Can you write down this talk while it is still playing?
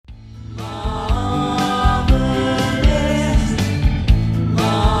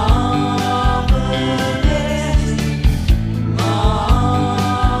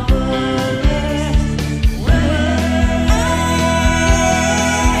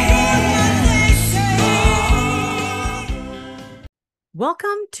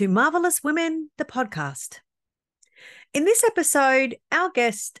Welcome to Marvelous Women, the podcast. In this episode, our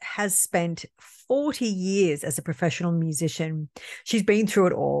guest has spent 40 years as a professional musician. She's been through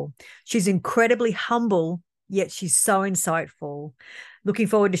it all. She's incredibly humble, yet she's so insightful. Looking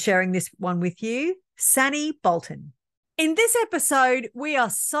forward to sharing this one with you, Sani Bolton. In this episode, we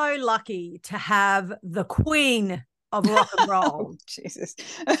are so lucky to have the queen of rock and roll. Oh, Jesus.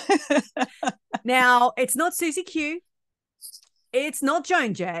 Now, it's not Susie Q. It's not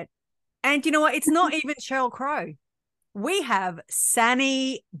Joan Jett. And you know what? It's not even Sheryl Crow. We have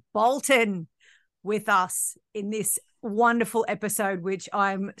Sani Bolton with us in this wonderful episode, which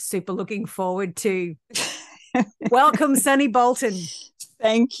I'm super looking forward to. Welcome, Sani Bolton.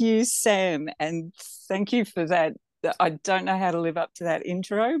 Thank you, Sam. And thank you for that. I don't know how to live up to that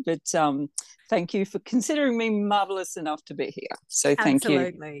intro, but thank you for considering me marvelous enough to be here. So thank you.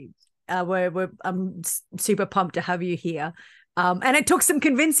 Absolutely. I'm super pumped to have you here. And it took some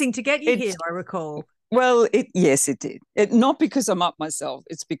convincing to get you here, I recall. Well, yes, it did. Not because I'm up myself.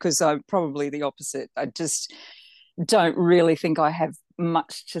 It's because I'm probably the opposite. I just don't really think I have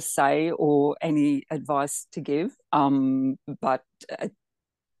much to say or any advice to give. But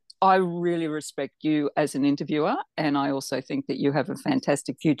I really respect you as an interviewer, and I also think that you have a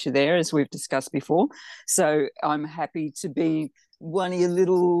fantastic future there, as we've discussed before. So I'm happy to be one of your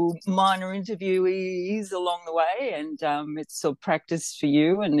little minor interviewees along the way, and it's sort of practice for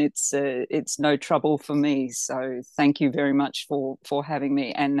you, and it's no trouble for me. So thank you very much for having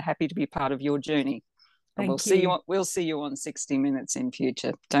me, and happy to be part of your journey. Thank you. We'll see you on 60 Minutes in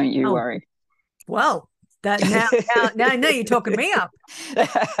future. Don't you worry. Well, that now you're talking me up.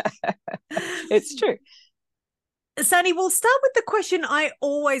 It's true. Sani, we'll start with the question I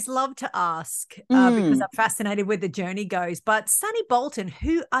always love to ask because I'm fascinated where the journey goes. But Sani Bolton,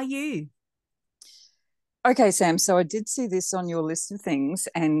 who are you? Okay, Sam. So I did see this on your list of things,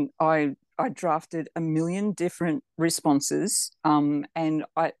 and I drafted a million different responses, and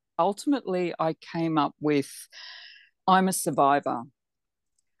I came up with, I'm a survivor.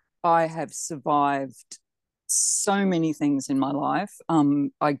 I have survived so many things in my life.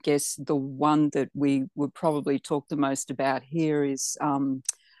 I guess the one that we would probably talk the most about here is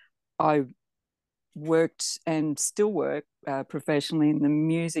I worked and still work professionally in the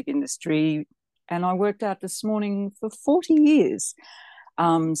music industry, and I worked out this morning for 40 years.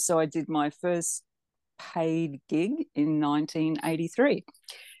 So I did my first paid gig in 1983.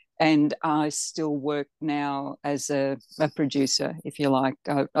 And I still work now as a producer, if you like.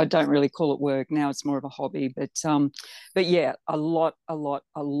 I don't really call it work now; it's more of a hobby. But yeah, a lot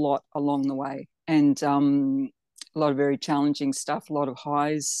along the way, and a lot of very challenging stuff. A lot of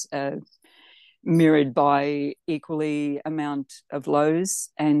highs, mirrored by equally amount of lows,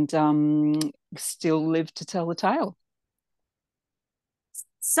 and still live to tell the tale.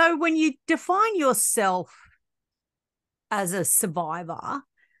 So, when you define yourself as a survivor,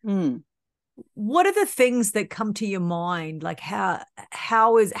 what are the things that come to your mind? Like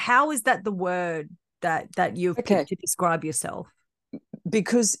how is that the word that you've picked to describe yourself?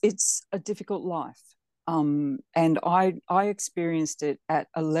 Because it's a difficult life, and I experienced it at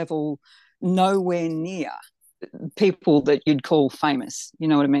a level nowhere near people that you'd call famous. You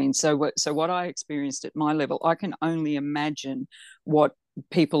know what I mean? So what I experienced at my level, I can only imagine what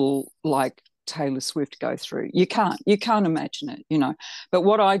people like Taylor Swift go through. You can't imagine it, you know. But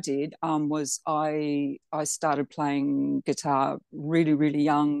what I did was I started playing guitar really, really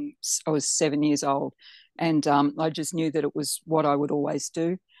young. I was 7 years old, and I just knew that it was what I would always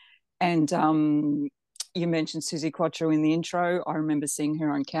do. And you mentioned Suzi Quatro in the intro. I remember seeing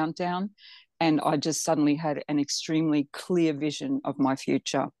her on Countdown, and I just suddenly had an extremely clear vision of my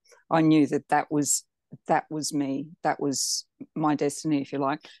future. I knew that was me. That was my destiny, if you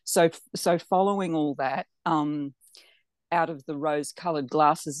like. So following all that, out of the rose-colored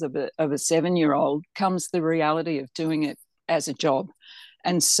glasses of a 7-year-old comes the reality of doing it as a job.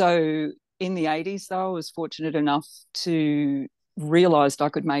 And so in the 80s, though, I was fortunate enough to realize I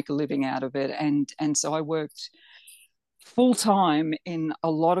could make a living out of it. And so I worked full-time in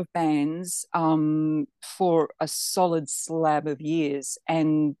a lot of bands for a solid slab of years.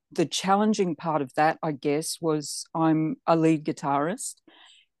 And the challenging part of that, I guess, was I'm a lead guitarist,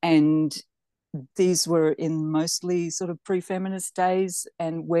 and these were in mostly sort of pre-feminist days,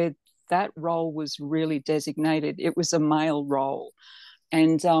 and where that role was really designated, it was a male role.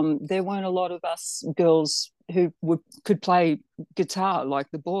 And there weren't a lot of us girls who could play guitar like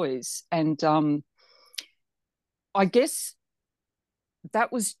the boys. And I guess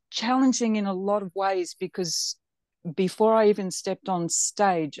that was challenging in a lot of ways, because before I even stepped on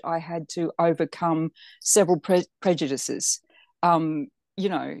stage, I had to overcome several prejudices. you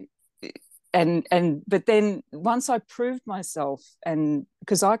know, and but then once I proved myself, and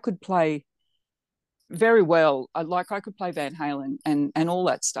because I could play very well, I could play Van Halen and all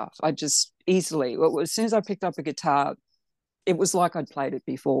that stuff. I just easily, as soon as I picked up a guitar, it was like I'd played it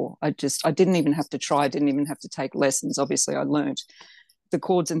before. I didn't even have to try. I didn't even have to take lessons. Obviously, I learned the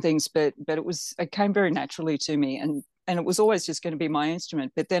chords and things, but it came very naturally to me, and it was always just going to be my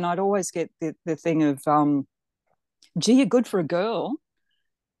instrument. But then I'd always get the thing of, gee, you're good for a girl,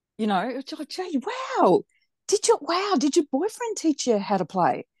 you know. Gee, did your boyfriend teach you how to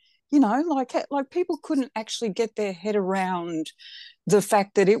play? You know, like people couldn't actually get their head around the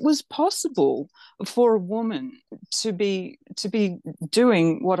fact that it was possible for a woman to be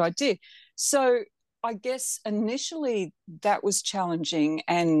doing what I did. So I guess initially that was challenging,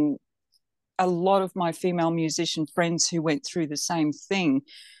 and a lot of my female musician friends who went through the same thing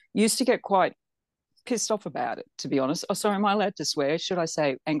used to get quite pissed off about it, to be honest. Oh, sorry, am I allowed to swear? Should I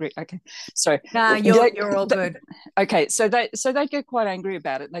say angry? Okay, sorry. Nah, you're all good. Okay, so they get quite angry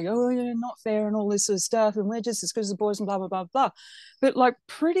about it. They go, oh, yeah, not fair, and all this sort of stuff, and we're just as good as the boys, and blah blah blah blah. But like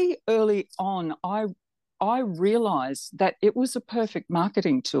pretty early on, I realized that it was a perfect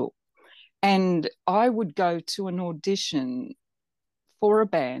marketing tool, and I would go to an audition for a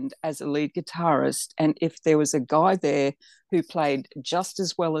band as a lead guitarist, and if there was a guy there who played just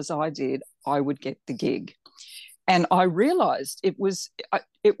as well as I did, I would get the gig. And I realized it was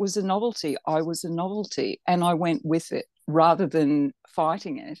a novelty. I was a novelty, and I went with it rather than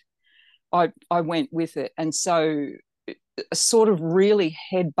fighting it. I went with it, and so I sort of really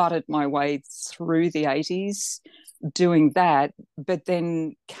head butted my way through the 80s doing that, but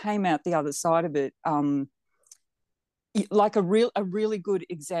then came out the other side of it. Like a really good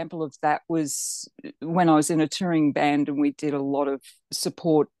example of that was when I was in a touring band, and we did a lot of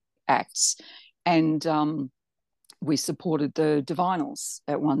support acts, and we supported the Divinals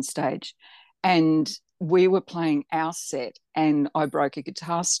at one stage, and we were playing our set, and I broke a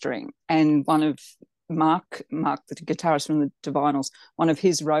guitar string, and one of Mark, the guitarist from the Divinals, one of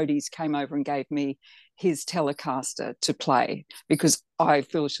his roadies came over and gave me his Telecaster to play because I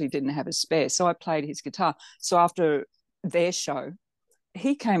foolishly didn't have a spare. So I played his guitar. So after their show,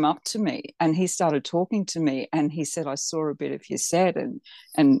 he came up to me and he started talking to me, and he said, I saw a bit of your set,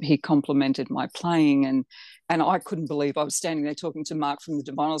 and he complimented my playing, and I couldn't believe I was standing there talking to Mark from the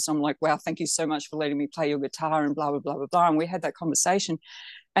Divinals. I'm like, wow, thank you so much for letting me play your guitar, and blah blah blah blah blah. And we had that conversation.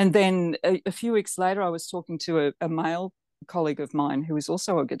 And then a few weeks later, I was talking to a male colleague of mine who was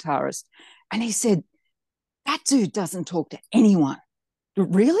also a guitarist, and he said, that dude doesn't talk to anyone.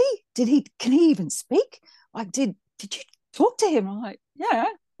 Really? Can he even speak? Like, did you talk to him? I'm like, yeah,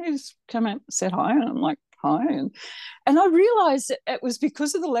 he just come out and said hi. And I'm like, hi. And I realized that it was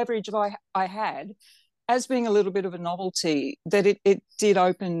because of the leverage I had as being a little bit of a novelty that it did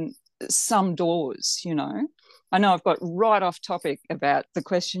open some doors, you know. I know I've got right off topic about the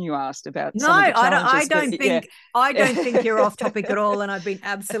question you asked about No, some of the challenges. I don't think you're off topic at all, and I've been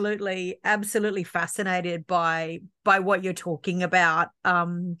absolutely fascinated by what you're talking about.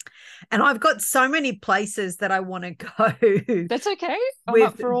 And I've got so many places that I want to go. That's okay. I'm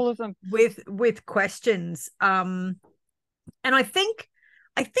up for all of them with questions. And I think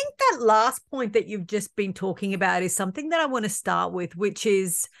that last point that you've just been talking about is something that I want to start with, which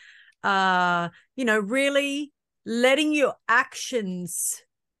is, really letting your actions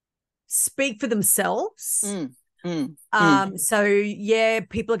speak for themselves. So yeah,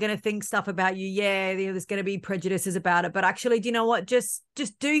 people are going to think stuff about you. Yeah, there's going to be prejudices about it, but actually, do you know what? Just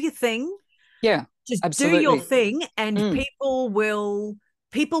do your thing. Yeah, just absolutely. do your thing, and people will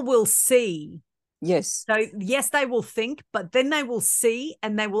see. Yes. So yes, they will think, but then they will see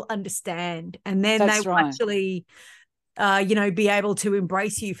and they will understand, and then That's they will right. actually, be able to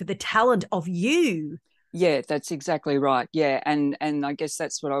embrace you for the talent of you. Yeah, that's exactly right. Yeah, and I guess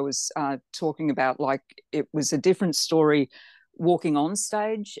that's what I was talking about. Like, it was a different story walking on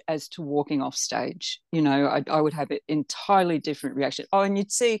stage as to walking off stage. You know, I would have an entirely different reaction. Oh, and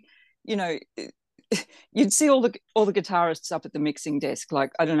you'd see, you know, you'd see all the guitarists up at the mixing desk.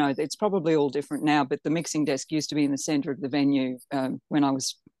 Like, I don't know, it's probably all different now, but the mixing desk used to be in the center of the venue when I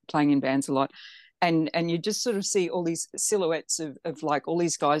was playing in bands a lot. And you just sort of see all these silhouettes of like all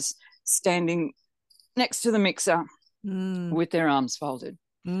these guys standing next to the mixer with their arms folded,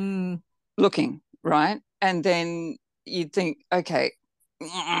 looking, right? And then you'd think, okay,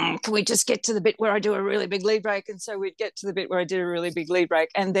 can we just get to the bit where I do a really big lead break? And so we'd get to the bit where I did a really big lead break.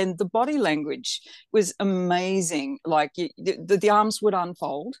 And then the body language was amazing. Like, the arms would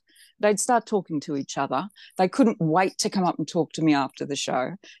unfold. They'd start talking to each other. They couldn't wait to come up and talk to me after the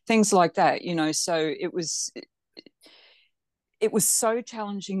show. Things like that, you know. So it was It was so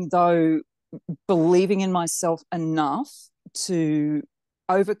challenging, though, believing in myself enough to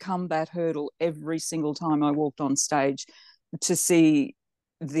overcome that hurdle every single time I walked on stage, to see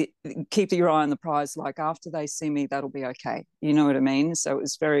the keep your eye on the prize. Like, after they see me, that'll be okay. You know what I mean? So it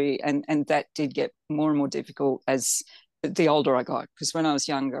was very, and that did get more and more difficult as the older I got, because when I was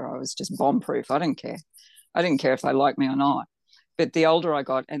younger, I was just bomb proof. I didn't care if they liked me or not. But the older I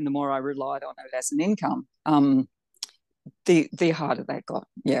got and the more I relied on it as an income, the harder that got.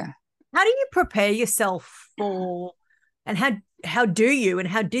 Yeah. How do you prepare yourself for, and how do you and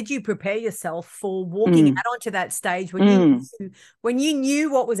how did you prepare yourself for walking out onto that stage when you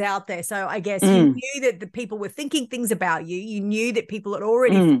knew what was out there? So I guess you knew that the people were thinking things about you. You knew that people had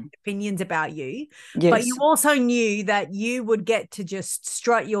already formed opinions about you, but you Yes. also knew that you would get to just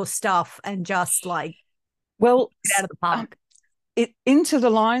strut your stuff and just like Well, get out of the park. into the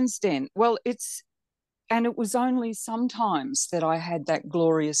lion's den. Well, and it was only sometimes that I had that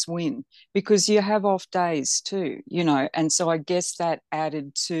glorious win, because you have off days too, you know. And so I guess that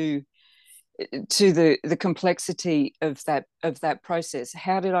added to the complexity of that process.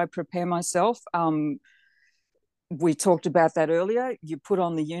 How did I prepare myself? We talked about that earlier. You put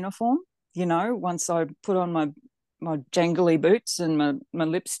on the uniform, you know. Once I put on my jangly boots and my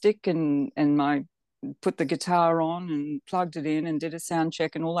lipstick and my put the guitar on and plugged it in and did a sound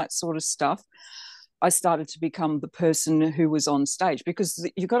check and all that sort of stuff, I started to become the person who was on stage. Because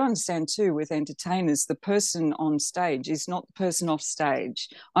you've got to understand too, with entertainers, the person on stage is not the person off stage.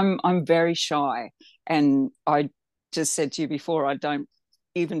 I'm very shy, and I just said to you before, I don't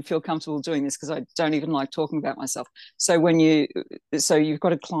even feel comfortable doing this because I don't even like talking about myself. So you've got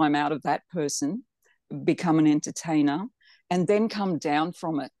to climb out of that person, become an entertainer, and then come down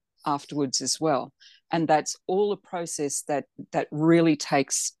from it afterwards as well. And that's all a process that really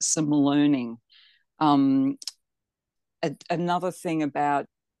takes some learning. Another thing about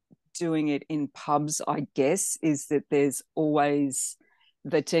doing it in pubs, I guess, is that there's always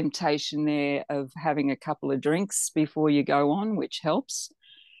the temptation there of having a couple of drinks before you go on, which helps.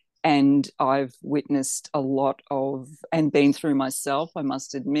 And I've witnessed a lot of, and been through myself, I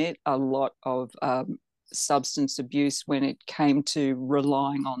must admit, a lot of substance abuse when it came to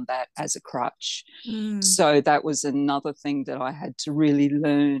relying on that as a crutch. So that was another thing that I had to really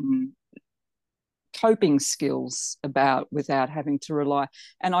learn coping skills about, without having to rely.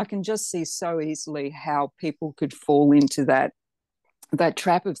 And I can just see so easily how people could fall into that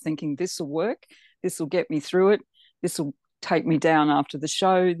trap of thinking, this will work, this will get me through it, this will take me down after the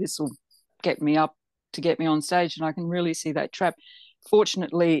show, this will get me up to get me on stage. And I can really see that trap.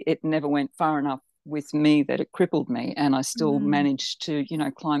 Fortunately, it never went far enough with me that it crippled me, and I still managed to, you know,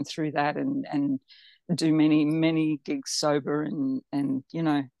 climb through that and do many gigs sober, and you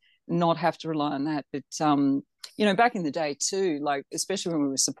know, not have to rely on that. But you know, back in the day too, like especially when we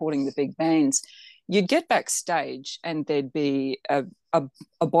were supporting the big bands, you'd get backstage and there'd be a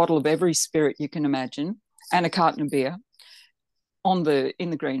bottle of every spirit you can imagine and a carton of beer in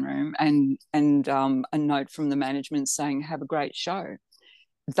the green room, and a note from the management saying, have a great show.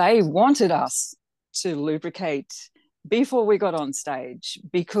 They wanted us to lubricate before we got on stage,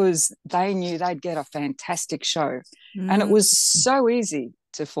 because they knew they'd get a fantastic show. And it was so easy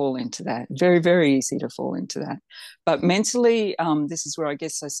to fall into that, very, very easy to fall into that. But mentally, this is where I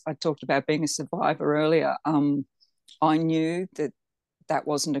guess I talked about being a survivor earlier. I knew that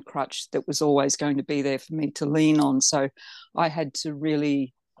wasn't a crutch that was always going to be there for me to lean on. So I had to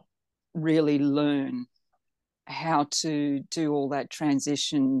really, really learn how to do all that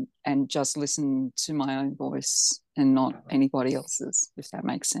transition and just listen to my own voice and not anybody else's, if that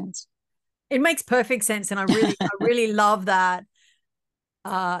makes sense. It makes perfect sense. And I really love that,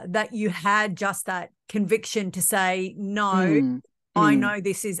 that you had just that conviction to say, no, I know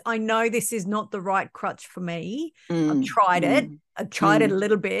this is not the right crutch for me. I've tried it. I've tried it a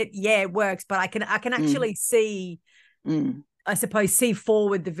little bit. Yeah, it works, but I can actually see, I suppose, see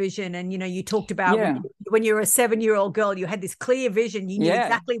forward the vision. And, you know, you talked about when you were a 7-year-old girl, you had this clear vision. You knew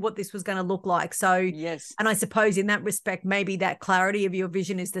exactly what this was going to look like. So, yes. And I suppose in that respect, maybe that clarity of your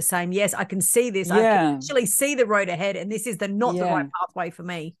vision is the same. Yes, I can see this. I can actually see the road ahead, and this is not the right pathway for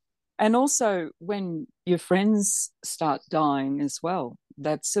me. And also when your friends start dying as well,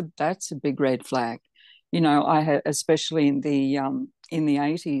 that's a big red flag. You know, I had, especially in the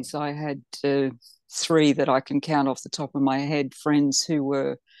 80s, I had 3 that I can count off the top of my head, friends who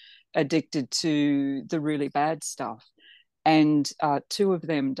were addicted to the really bad stuff. And 2 of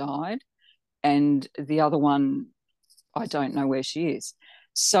them died, and the other one, I don't know where she is.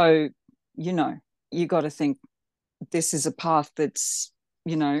 So, you know, you got to think this is a path that's,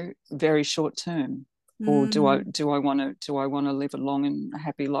 you know, very short term. or do I Mm. want to live a long and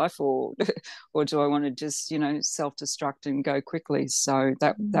happy life, or or do I want to just self-destruct and go quickly? So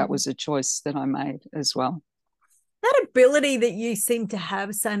that Mm. was a choice that I made as well. That ability that you seem to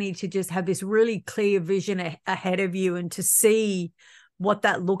have, Sunny, to just have this really clear vision ahead of you and to see what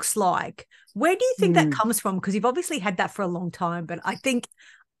that looks like. Where do you think that Mm. comes from? Because you've obviously had that for a long time, but I think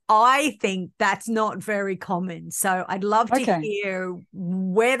that's not very common. So I'd love to Okay. hear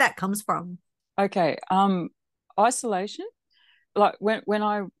where that comes from. Okay. Isolation. Like when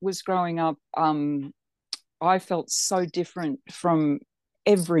I was growing up, I felt so different from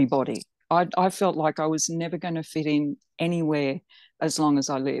everybody. I felt like I was never going to fit in anywhere as long as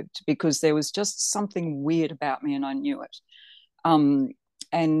I lived, because there was just something weird about me and I knew it. Um,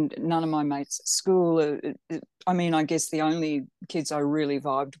 and none of my mates at school, I mean, I guess the only kids I really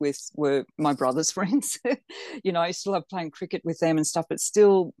vibed with were my brother's friends. I used to love playing cricket with them and stuff, but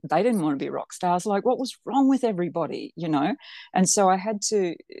still, they didn't want to be rock stars. Like, what was wrong with everybody? And so I had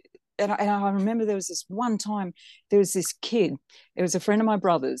to, and I remember there was this one time, there was this kid, it was a friend of my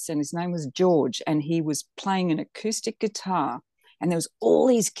brother's, and his name was George, and he was playing an acoustic guitar, and there was all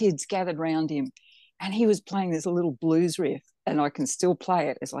these kids gathered around him, and he was playing this little blues riff, and I can still play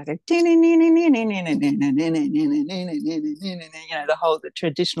it. It's like a the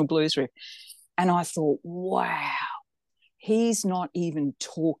traditional blues riff. And I thought, wow, he's not even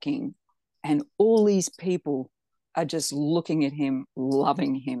talking, and all these people are just looking at him,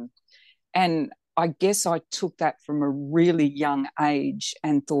 loving him. And I guess I took that from a really young age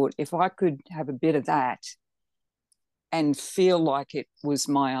and thought, if I could have a bit of that and feel like it was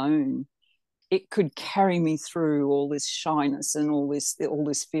my own, it could carry me through all this shyness and all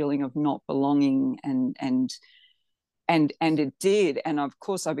this feeling of not belonging, and it did. And of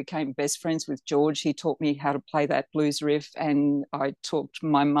course I became best friends with George. He taught me how to play that blues riff, and I talked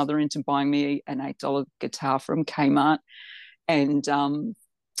my mother into buying me an $8 guitar from Kmart. And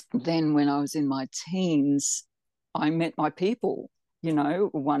then when I was in my teens, I met my people,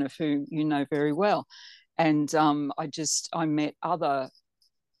 one of whom you know very well. And I met other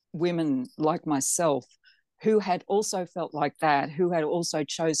women like myself who had also felt like that, who had also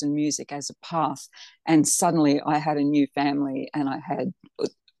chosen music as a path. And suddenly I had a new family, and I had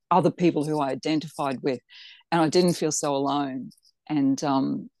other people who I identified with, and I didn't feel so alone.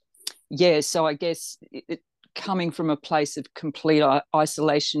 And yeah, so I guess coming from a place of complete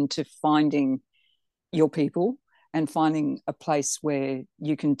isolation to finding your people and finding a place where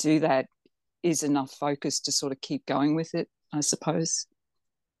you can do that is enough focus to sort of keep going with it, I suppose,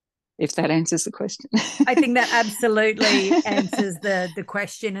 if that answers the question. I think that absolutely answers the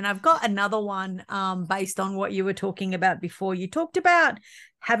question. And I've got another one based on what you were talking about before. You talked about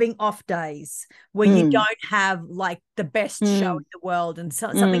having off days where you Mm, don't have like the best show in mm, the world, and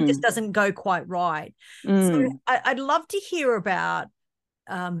something just mm, doesn't go quite right. So mm, I'd love to hear about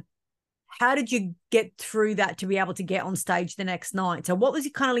um, how did you get through that to be able to get on stage the next night? So what was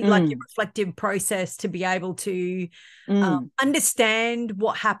your kind of like your mm, reflective process to be able to mm. understand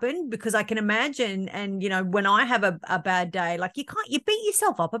what happened? Because I can imagine, and when I have a bad day, like you beat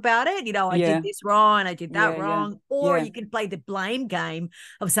yourself up about it. I did Yeah, this wrong, I did that yeah, yeah, wrong, or yeah, you can play the blame game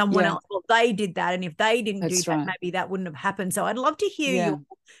of someone yeah. else. Well, they did that, and if they didn't do That's that, right. maybe that wouldn't have happened. So I'd love to hear Yeah.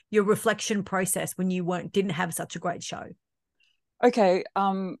 your reflection process when you didn't have such a great show. Okay.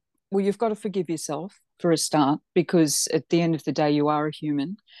 Well, you've got to forgive yourself for a start, because at the end of the day, you are a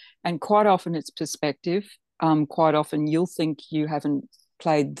human, and quite often it's perspective. Quite often you'll think you haven't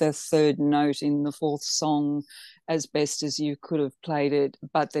played the third note in the fourth song as best as you could have played it,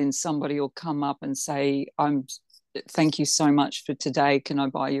 but then somebody will come up and say, "I'm thank you so much for today. Can I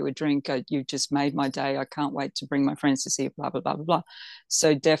buy you a drink? You've just made my day. I can't wait to bring my friends to see you." Blah blah blah blah blah.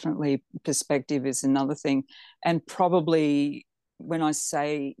 So definitely, perspective is another thing, and probably when I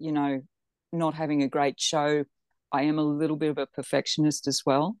say, not having a great show, I am a little bit of a perfectionist as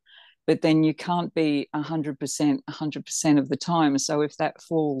well. But then you can't be 100% of the time. So if that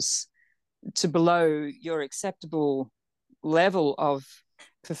falls to below your acceptable level of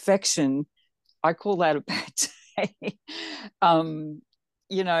perfection, I call that a bad day. um,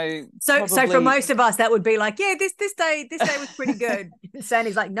 So for probably most of us, that would be like, yeah, this day was pretty good.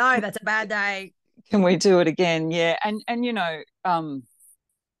 Sandy's like, no, that's a bad day. can we do it again? Yeah, and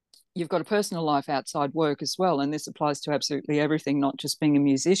you've got a personal life outside work as well, and this applies to absolutely everything, not just being a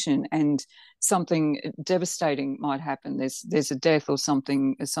musician. And something devastating might happen. There's a death or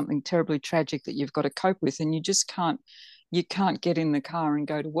something terribly tragic that you've got to cope with, and you can't get in the car and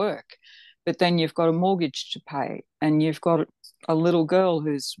go to work. But then you've got a mortgage to pay, and you've got a little girl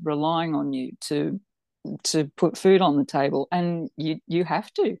who's relying on you to put food on the table, and you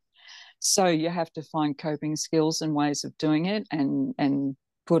have to. So you have to find coping skills and ways of doing it, and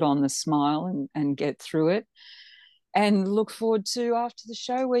put on the smile and get through it, and look forward to after the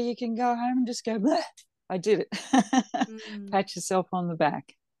show where you can go home and just go, bleh, I did it. Mm, Pat yourself on the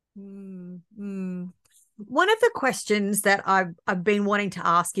back. mm. One of the questions that I've been wanting to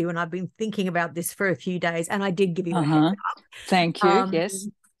ask you, and I've been thinking about this for a few days, and I did give you a heads Uh-huh. Thank up, you. Yes.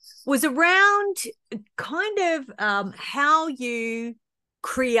 was around kind of how you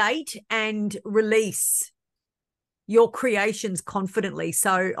create and release your creations confidently.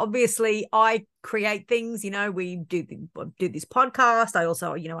 So obviously I create things, we do this podcast. I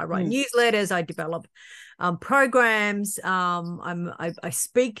also, I write newsletters, I develop programs, I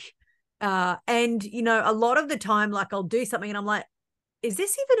speak, and a lot of the time, like, I'll do something and I'm like, is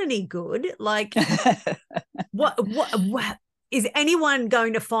this even any good? Like, what is anyone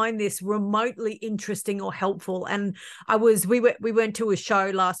going to find this remotely interesting or helpful? And we went to a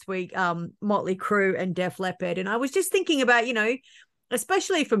show last week, Motley Crue and Def Leppard, and I was just thinking about,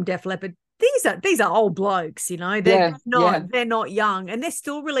 especially from Def Leppard, these are old blokes, Yeah, yeah. they're not young, and they're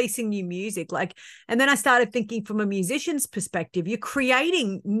still releasing new music. Like, and then I started thinking from a musician's perspective, you're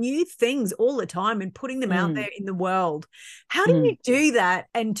creating new things all the time and putting them out there in the world. How do you do that,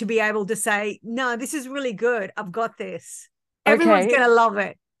 and to be able to say, no, this is really good, I've got this, everyone's Okay. gonna love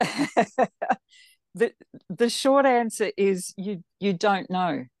it? The short answer is you don't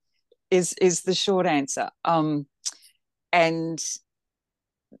know, is the short answer. And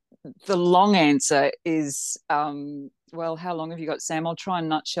the long answer is, well, how long have you got, Sam? I'll try and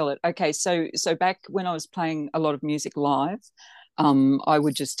nutshell it. Okay, so back when I was playing a lot of music live, I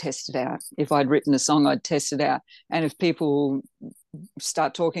would just test it out. If I'd written a song, I'd test it out. And if people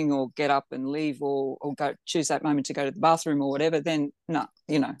start talking or get up and leave, or go choose that moment to go to the bathroom or whatever, then no,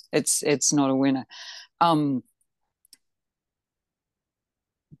 it's not a winner.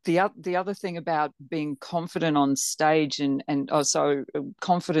 The other thing about being confident on stage, and also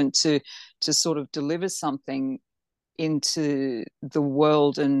confident to sort of deliver something into the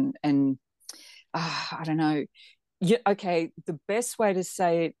world, and I don't know. Yeah, okay. The best way to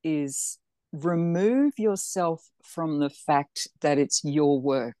say it is remove yourself from the fact that it's your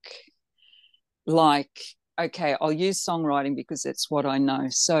work. Like, okay, I'll use songwriting because it's what I know.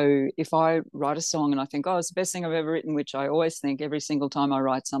 So if I write a song and I think, oh, it's the best thing I've ever written, which I always think every single time I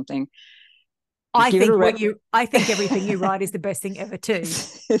write something, give it a I think everything you write is the best thing ever too.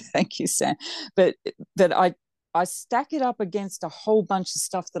 Thank you, Sam. But I stack it up against a whole bunch of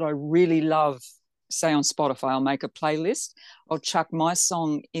stuff that I really love. Say on Spotify, I'll make a playlist. I'll chuck my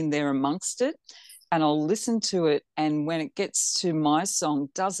song in there amongst it, and I'll listen to it. And when it gets to my song,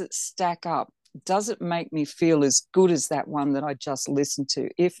 does it stack up? Does it make me feel as good as that one that I just listened to?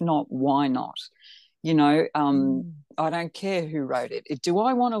 If not, why not? I don't care who wrote it. Do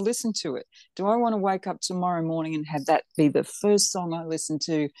I want to listen to it? Do I want to wake up tomorrow morning and have that be the first song I listen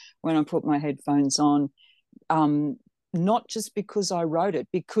to when I put my headphones on? Not just because I wrote it,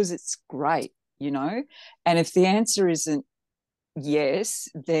 because it's great, And if the answer isn't yes,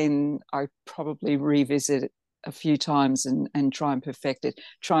 then I probably revisit it a few times and try and perfect it,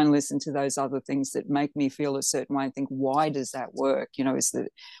 try and listen to those other things that make me feel a certain way and think, why does that work? Is that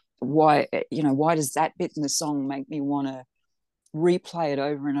why does that bit in the song make me want to replay it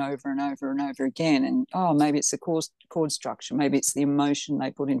over and over and over and over again? And maybe it's the chord structure, maybe it's the emotion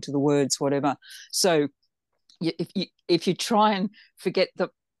they put into the words, whatever. So if you try and forget the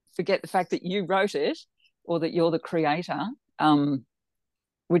fact that you wrote it or that you're the creator,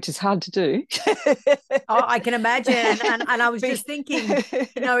 which is hard to do. I can imagine. And I was just thinking,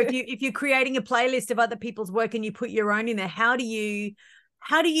 if you're creating a playlist of other people's work and you put your own in there, how do you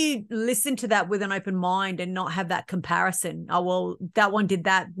listen to that with an open mind and not have that comparison? Oh, well, that one did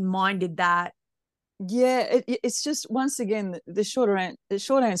that, mine did that. Yeah, it's just, once again, the short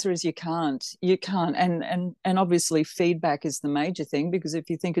answer is you can't, and obviously feedback is the major thing, because if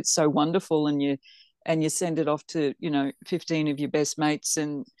you think it's so wonderful and you send it off to 15 of your best mates,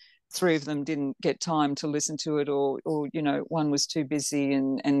 and 3 of them didn't get time to listen to it, or one was too busy,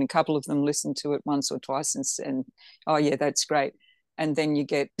 and a couple of them listened to it once or twice and oh yeah, that's great. And then you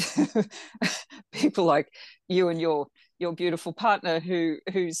get people like you and your beautiful partner who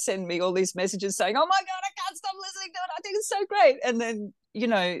send me all these messages saying, oh my God, I can't stop listening to it, I think it's so great. And then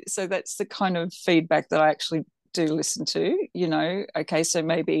so that's the kind of feedback that I actually do listen to. Okay, so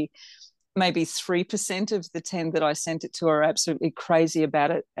maybe 3% of the 10 that I sent it to are absolutely crazy about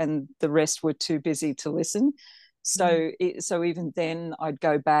it, and the rest were too busy to listen. So so even then I'd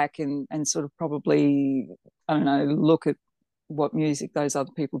go back and sort of probably, I don't know, look at what music those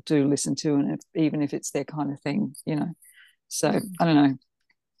other people do listen to, and even if it's their kind of thing. So I don't know.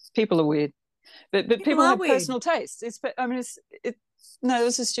 People are weird, but People people are have weird. personal tastes. No,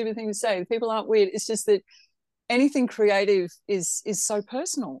 that's a stupid thing to say. People aren't weird. It's just that anything creative is so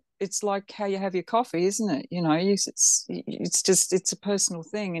personal. It's like how you have your coffee, isn't it? You know, it's a personal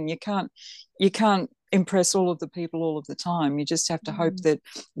thing, and you can't impress all of the people all of the time. You just have to hope Mm. that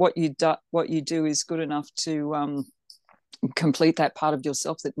what you do is good enough to complete that part of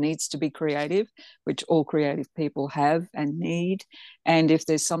yourself that needs to be creative, which all creative people have and need. And if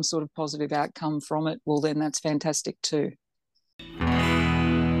there's some sort of positive outcome from it, well, then that's fantastic too.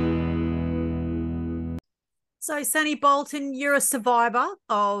 So, Sani Bolton, you're a survivor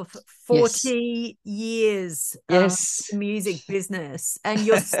of Yes. 40 years Yes. in the music business, and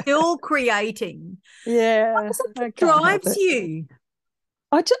you're still creating. What Yeah, is it that I can't help drives it. you?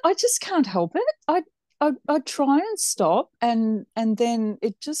 I just can't help it. I try and stop, and then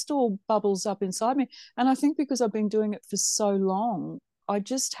it just all bubbles up inside me. And I think because I've been doing it for so long, I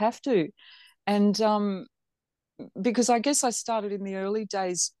just have to. And because I guess I started in the early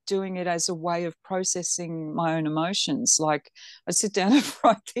days doing it as a way of processing my own emotions. Like I sit down and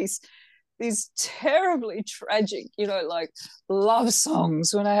write these terribly tragic, like love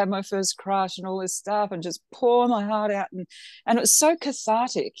songs when I had my first crush and all this stuff, and just pour my heart out, and it was so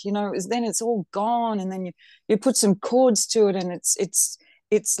cathartic. Then it's all gone, and then you put some chords to it, and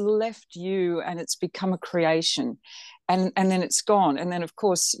it's left you, and it's become a creation. And then it's gone. And then of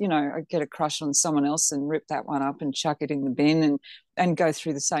course, I get a crush on someone else and rip that one up and chuck it in the bin and go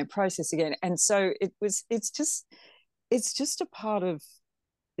through the same process again. And so it's just a part of,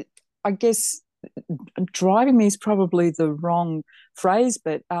 I guess, driving me is probably the wrong phrase,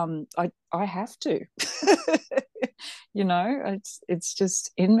 but I have to. It's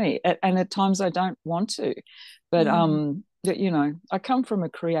just in me, and at times I don't want to, but Mm. I come from a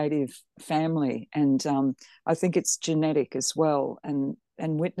creative family, and I think it's genetic as well, and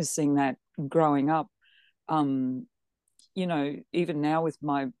witnessing that growing up. Even now with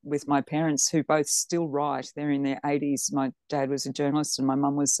my parents, who both still write. They're in their 80s. My dad was a journalist and my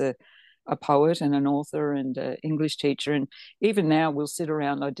mum was a poet and an author and an English teacher. And even now we'll sit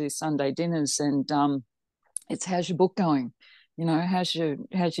around. I do Sunday dinners, and it's, how's your book going? How's your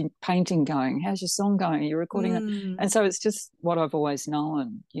painting going? How's your song going? Are you recording it? Mm. And so it's just what I've always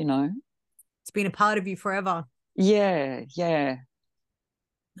known. It's been a part of you forever. Yeah, yeah.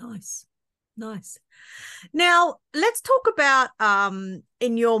 Nice. Nice. Now, let's talk about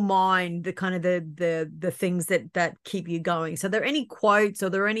in your mind the kind of the things that keep you going. So, are there any quotes or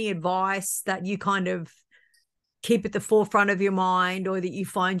there any advice that you kind of keep at the forefront of your mind, or that you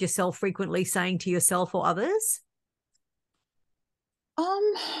find yourself frequently saying to yourself or others?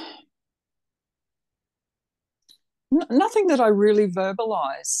 Um, Nothing that I really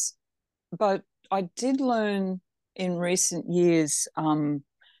verbalize, but I did learn in recent years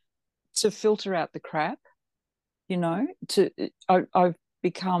to filter out the crap. I've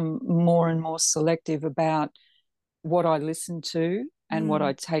become more and more selective about what I listen to and what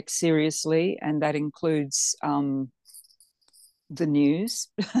I Mm. take seriously, and that includes the news,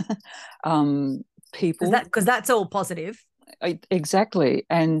 people. Because that's all positive. Exactly,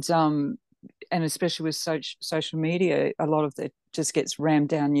 and especially with social media, a lot of it just gets rammed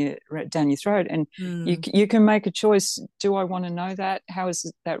down your throat, and Mm. you can make a choice. Do I want to know that? How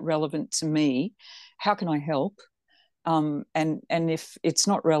is that relevant to me? How can I help? And if it's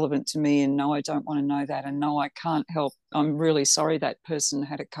not relevant to me, and no, I don't want to know that, and no, I can't help, I'm really sorry that person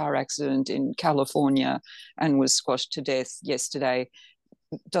had a car accident in California and was squashed to death yesterday.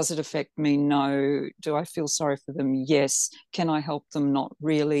 Does it affect me? No. Do I feel sorry for them? Yes. Can I help them? Not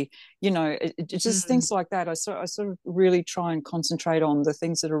really. It's just Mm. things like that. I sort of really try and concentrate on the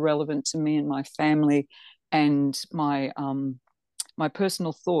things that are relevant to me and my family, and my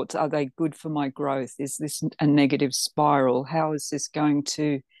personal thoughts. Are they good for my growth? Is this a negative spiral? How is this going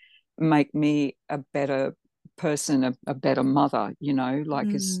to make me a better person, a better mother?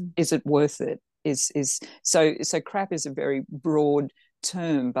 Like, is Mm. is it worth it? So crap is a very broad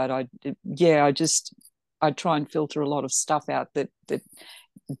term, but I try and filter a lot of stuff out that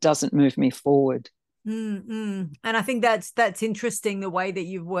doesn't move me forward. Mm. And I think that's interesting, the way that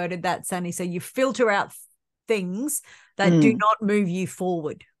you've worded that, Sani. So you filter out things that do Mm, not move you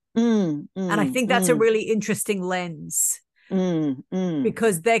forward. mm, And I mm, think that's a mm, really interesting lens, mm, mm.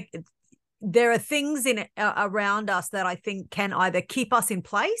 because there are things around us that I think can either keep us in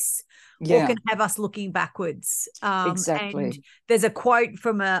place or Yeah, can have us looking backwards. And exactly. there's a quote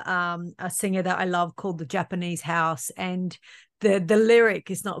from a singer that I love called The Japanese House, and the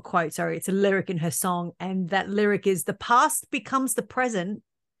lyric is not a quote, sorry, it's a lyric in her song, and that lyric is, the past becomes the present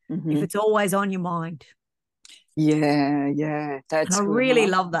if Hmm. it's always on your mind. Yeah, And I that's good, really huh?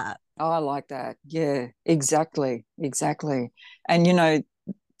 love that. Oh, I like that. Yeah, exactly. And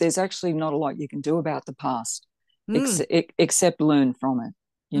there's actually not a lot you can do about the past Mm, except learn from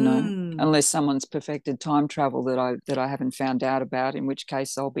it, mm. unless someone's perfected time travel that I haven't found out about, in which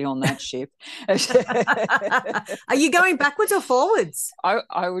case I'll be on that ship. Are you going backwards or forwards?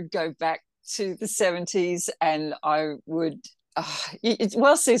 I would go back to the 70s, and I would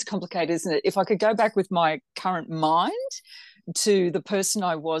well, see, it's complicated, isn't it? If I could go back with my current mind to the person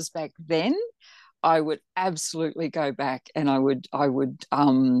I was back then, I would absolutely go back, and I would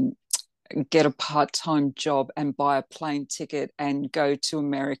get a part-time job and buy a plane ticket and go to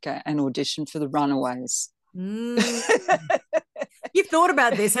America and audition for the Runaways. Mm. You've thought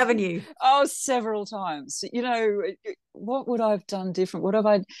about this, haven't you? Oh, several times. What would I have done different? What have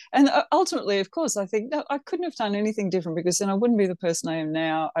I? And ultimately, of course, I think no, I couldn't have done anything different, because then I wouldn't be the person I am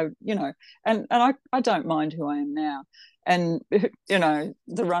now. And I don't mind who I am now. And the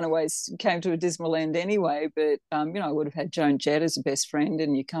Runaways came to a dismal end anyway. But I would have had Joan Jett as a best friend,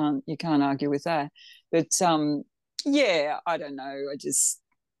 and you can't argue with that. But yeah, I don't know.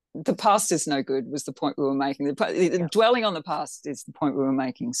 The past is no good was the point we were making. Yeah. Dwelling on the past is the point we were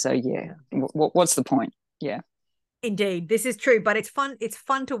making. So yeah, Yeah. what's the point? Yeah, Indeed, this is true, but it's fun. It's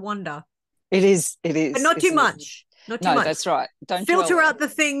fun to wonder, it but is, not too isn't it? much. Not too No, much. that's right. Don't dwell Filter there. out the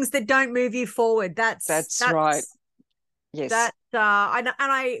things that don't move you forward. That's right. Yes. That.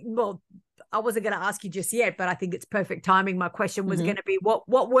 Well, I wasn't going to ask you just yet, but I think it's perfect timing. My question was Mm-hmm. going to be,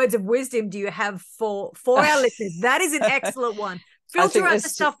 what words of wisdom do you have for our listeners? That is an excellent one. I Filter think out the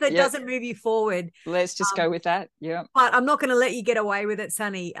stuff that yeah, doesn't move you forward. let's just Um, go with that. Yeah. but I'm not going to let you get away with it,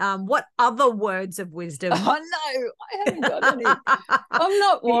 Sunny. What other words of Oh wisdom no, I haven't got any. I'm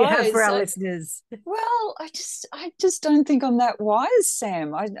not do you have for wise. our listeners? Well, I just don't think I'm that wise,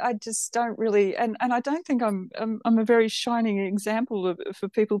 Sam. I just don't really, and I don't think I'm a very shining example for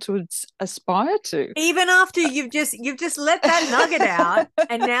people to aspire to. Even after you've just let that nugget out,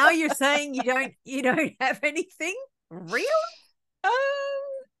 and now you're saying you don't have anything real. Um,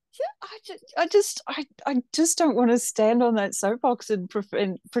 yeah, I just don't want to stand on that soapbox and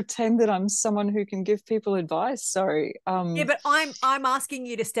pretend that I'm someone who can give people advice. Sorry. Yeah, but I'm asking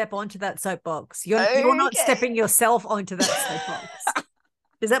you to step onto that soapbox. You're not Okay. stepping yourself onto that soapbox.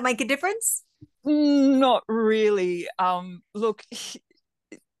 Does that make a difference? Not really. Look,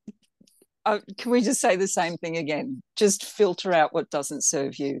 can we just say the same thing again? Just filter out what doesn't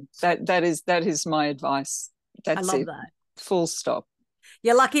serve you. That is my advice. I That's love it. that. Full stop.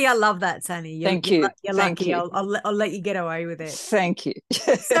 You're lucky. I love that, Sunny. You're Thank you're, you. you're Thank lucky. you. I'll let you get away with it. Thank you.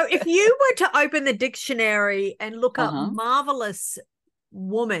 So, if you were to open the dictionary and look up Uh-huh. marvelous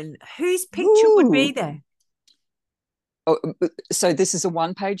woman, whose picture would be Ooh. there? Oh, so this is a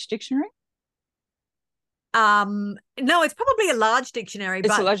one-page dictionary? No, it's probably a large dictionary, It's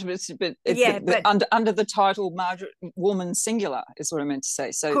a but large, yeah, but but under the title Margaret Woman Singular is what I meant to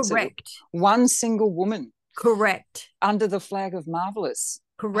say. So correct, one single woman correct, under the flag of marvelous.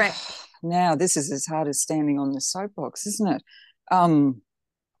 correct. Now this is as hard as standing on the soapbox, isn't it? Um,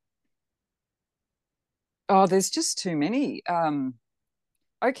 oh, there's just too many.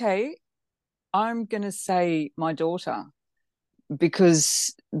 Okay, I'm going to say my daughter,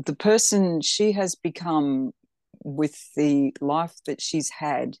 because the person she has become with the life that she's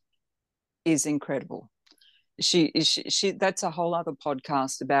had is incredible. She that's a whole other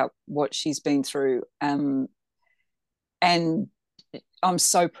podcast about what she's been through. And I'm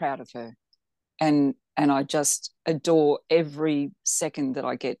so proud of her, and I just adore every second that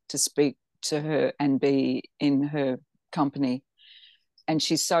I get to speak to her and be in her company. And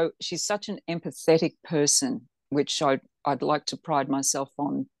she's such an empathetic person, which I'd like to pride myself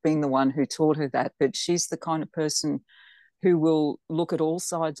on being the one who taught her that. But she's the kind of person who will look at all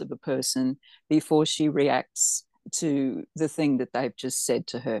sides of a person before she reacts to the thing that they've just said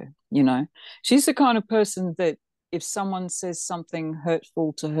to her. She's the kind of person that if someone says something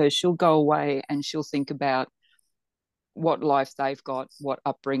hurtful to her, she'll go away and she'll think about what life they've got, what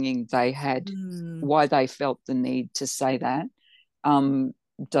upbringing they had, Mm, why they felt the need to say that. Um,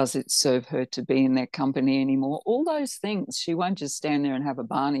 does it serve her to be in their company anymore? All those things. She won't just stand there and have a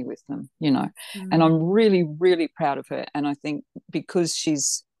Barney with them. And mm. I'm really, really proud of her. And I think because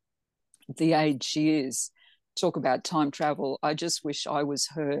she's the age she is, talk about time travel, I just wish I was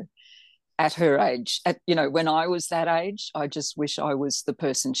her at her age. When I was that age, I just wish I was the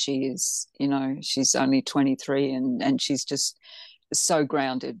person she is. She's only 23, and she's just so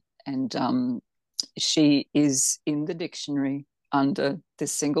grounded. And she is in the dictionary under the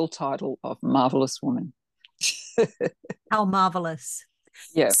single title of Marvelous Woman. How marvelous.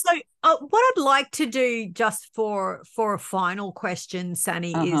 Yeah. So, what I'd like to do just for a final question,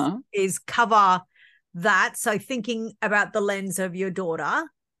 Sani, is cover that. So, thinking about the lens of your daughter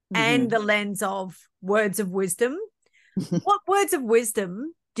and the lens of words of wisdom. What words of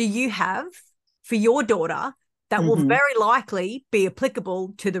wisdom do you have for your daughter that will very likely be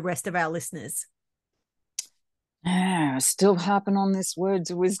applicable to the rest of our listeners? Yeah, still harping on this words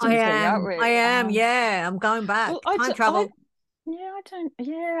of wisdom thing, aren't I we? am. Yeah, I'm going back. Well, Time travel. yeah, I don't,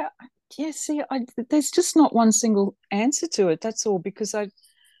 yeah. See, there's just not one single answer to it. That's all. Because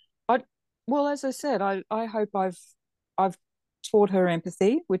well, as I said, I hope I've taught her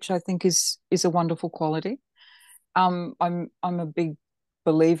empathy, which I think is a wonderful quality. I'm a big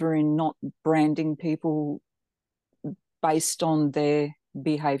believer in not branding people based on their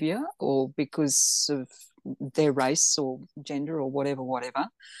behavior or because of their race or gender or whatever.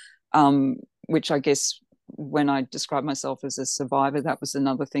 Which I guess when I describe myself as a survivor, that was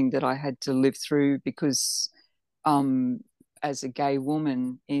another thing that I had to live through because as a gay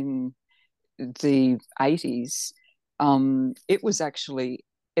woman in the 80s, it was actually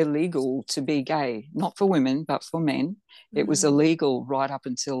illegal to be gay, not for women, but for men. It was illegal right up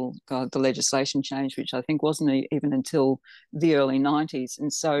until the legislation changed, which I think wasn't even until the early 90s.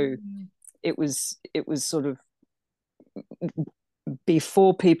 And so it was sort of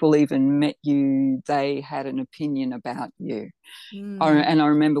before people even met you, they had an opinion about you. And I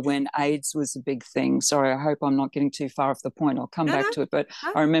remember when AIDS was a big thing. Sorry, I hope I'm not getting too far off the point. I'll come back to it. But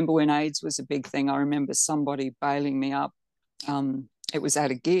I remember when AIDS was a big thing, I remember somebody bailing me up. It was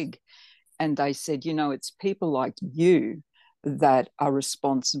at a gig. And they said, it's people like you that are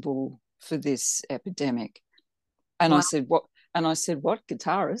responsible for this epidemic. And Wow. I said, what? And I said, what,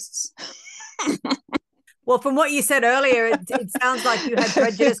 guitarists? Well, from what you said earlier, it sounds like you had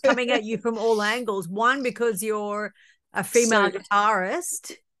prejudice coming at you from all angles. One, because you're a female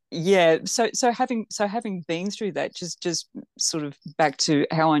guitarist. Yeah. So having been through that, just sort of back to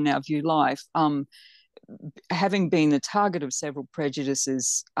how I now view life, having been the target of several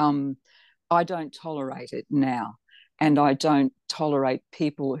prejudices, I don't tolerate it now. And I don't tolerate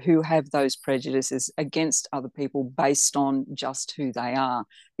people who have those prejudices against other people based on just who they are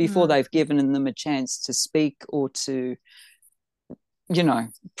before they've given them a chance to speak or to,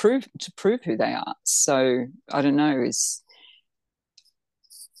 prove who they are. So I don't know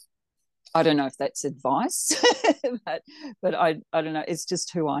if that's advice, but I don't know. It's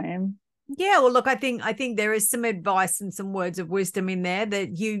just who I am. Yeah, well, look, I think there is some advice and some words of wisdom in there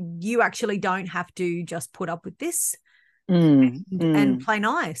that you actually don't have to just put up with this and play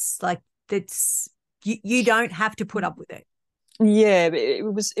nice. Like that's you don't have to put up with it. Yeah, but it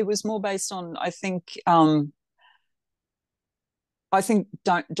was more based on I think don't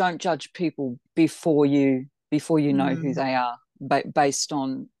judge people before you know who they are, based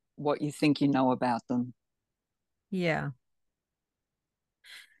on what you think you know about them. Yeah.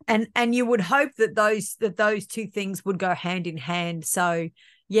 And you would hope that those two things would go hand in hand. So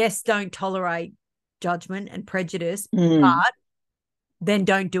yes, don't tolerate judgment and prejudice, but then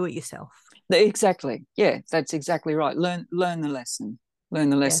don't do it yourself. Exactly. Yeah, that's exactly right. Learn the lesson. Learn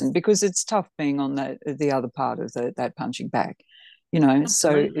the lesson, yes. Because it's tough being on the other part of that punching bag.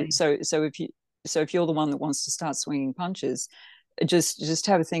 Absolutely. So if you're the one that wants to start swinging punches, just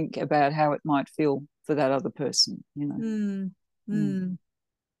have a think about how it might feel for that other person.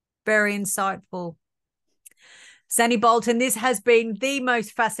 Very insightful. Sani Bolton, this has been the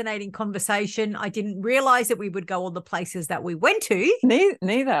most fascinating conversation. I didn't realize that we would go all the places that we went to.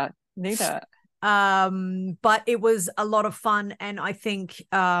 Neither. But it was a lot of fun, and I think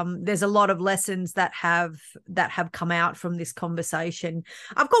there's a lot of lessons that have come out from this conversation.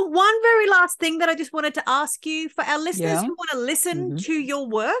 I've got one very last thing that I just wanted to ask you for our listeners who want to listen to your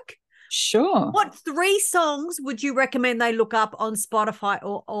work. Sure. What 3 songs would you recommend they look up on Spotify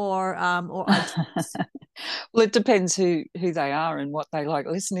or iTunes? Well, it depends who they are and what they like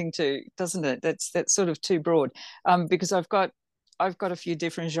listening to, doesn't it? That's sort of too broad. Because I've got a few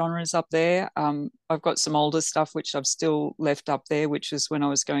different genres up there. I've got some older stuff which I've still left up there, which is when I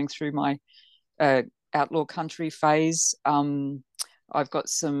was going through my outlaw country phase. I've got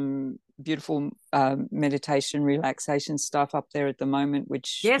some beautiful meditation, relaxation stuff up there at the moment,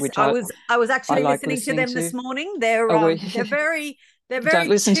 which I was actually listening to them this morning. They're very don't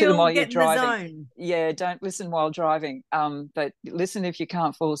listen chill, to them while you're driving. The zone. Yeah, don't listen while driving. But listen if you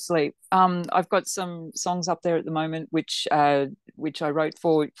can't fall asleep. I've got some songs up there at the moment which I wrote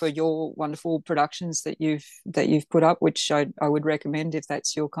for your wonderful productions that you've put up, which I would recommend if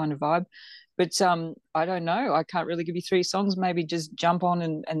that's your kind of vibe. But I don't know. I can't really give you 3 songs. Maybe just jump on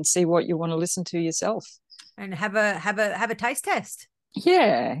and see what you want to listen to yourself. And have a taste test.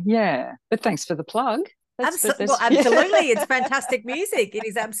 Yeah, yeah. But thanks for the plug. Well, That's absolutely. yeah. It's fantastic music. It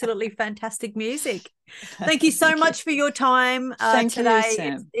is absolutely fantastic music. Thank you so Thank you. much for your time Thank you, today.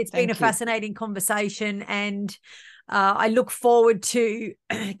 Sam. It's been a Thank you. fascinating conversation, and I look forward to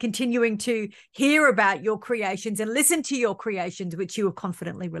continuing to hear about your creations and listen to your creations, which you have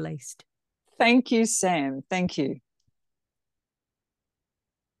confidently released. Thank you, Sam. Thank you.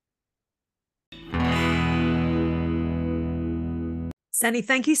 Sani,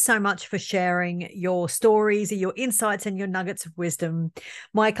 thank you so much for sharing your stories, your insights, and your nuggets of wisdom.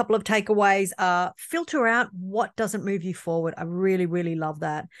 My couple of takeaways are filter out what doesn't move you forward. I really, really love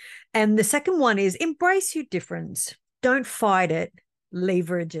that. And the second one is embrace your difference. Don't fight it,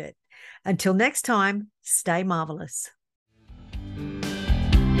 leverage it. Until next time, stay marvelous.